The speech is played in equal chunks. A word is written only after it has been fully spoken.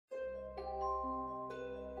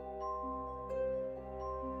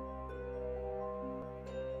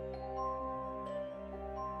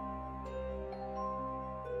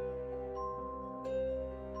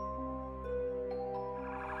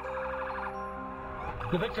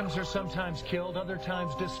The victims are sometimes killed, other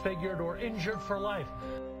times disfigured or injured for life.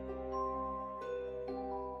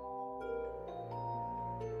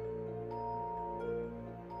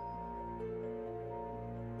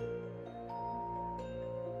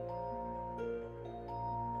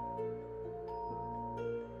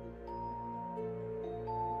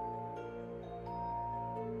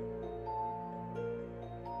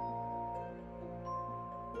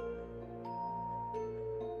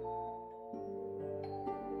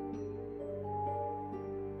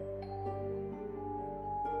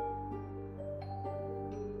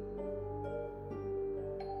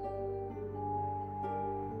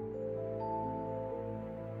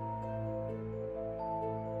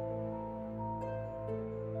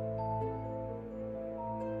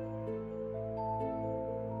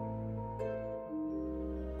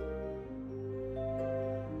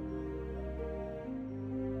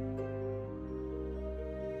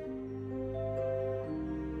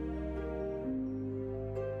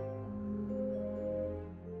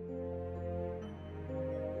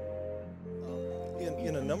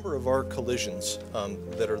 In a number of our collisions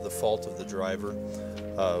that are the fault of the driver,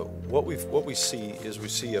 what we see is we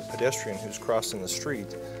see a pedestrian who's crossing the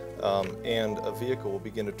street and a vehicle will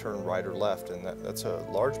begin to turn right or left, and that's a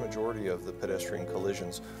large majority of the pedestrian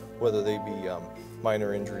collisions, whether they be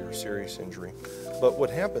minor injury or serious injury. But what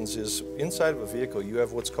happens is inside of a vehicle you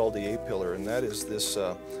have what's called the A-pillar, and that is this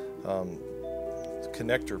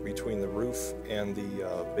connector between the roof and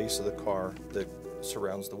the base of the car that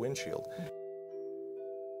surrounds the windshield.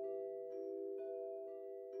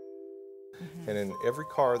 And in every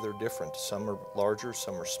car they're different. Some are larger,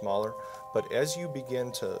 some are smaller. But as you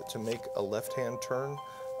begin to make a left-hand turn,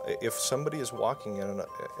 if somebody is walking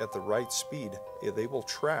at the right speed, they will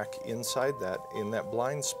track inside that, in that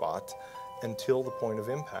blind spot, until the point of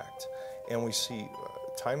impact. And we see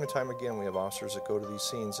time and time again, we have officers that go to these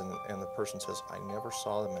scenes and the person says, I never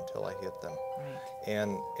saw them until I hit them.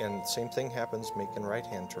 Right. And same thing happens making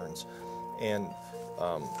right-hand turns. And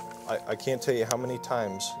I can't tell you how many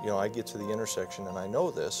times, I get to the intersection, and I know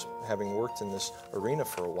this, having worked in this arena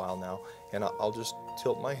for a while now, and I'll just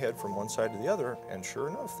tilt my head from one side to the other, and sure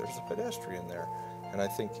enough, there's a pedestrian there. And I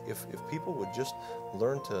think if people would just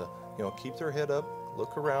learn to, keep their head up,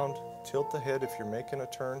 look around, tilt the head if you're making a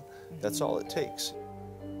turn, that's all it takes.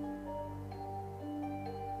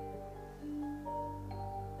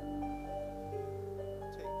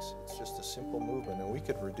 It's just a simple movement, and we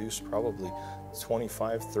could reduce probably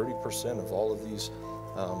 25–30% of all of these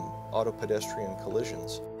auto pedestrian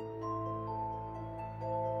collisions.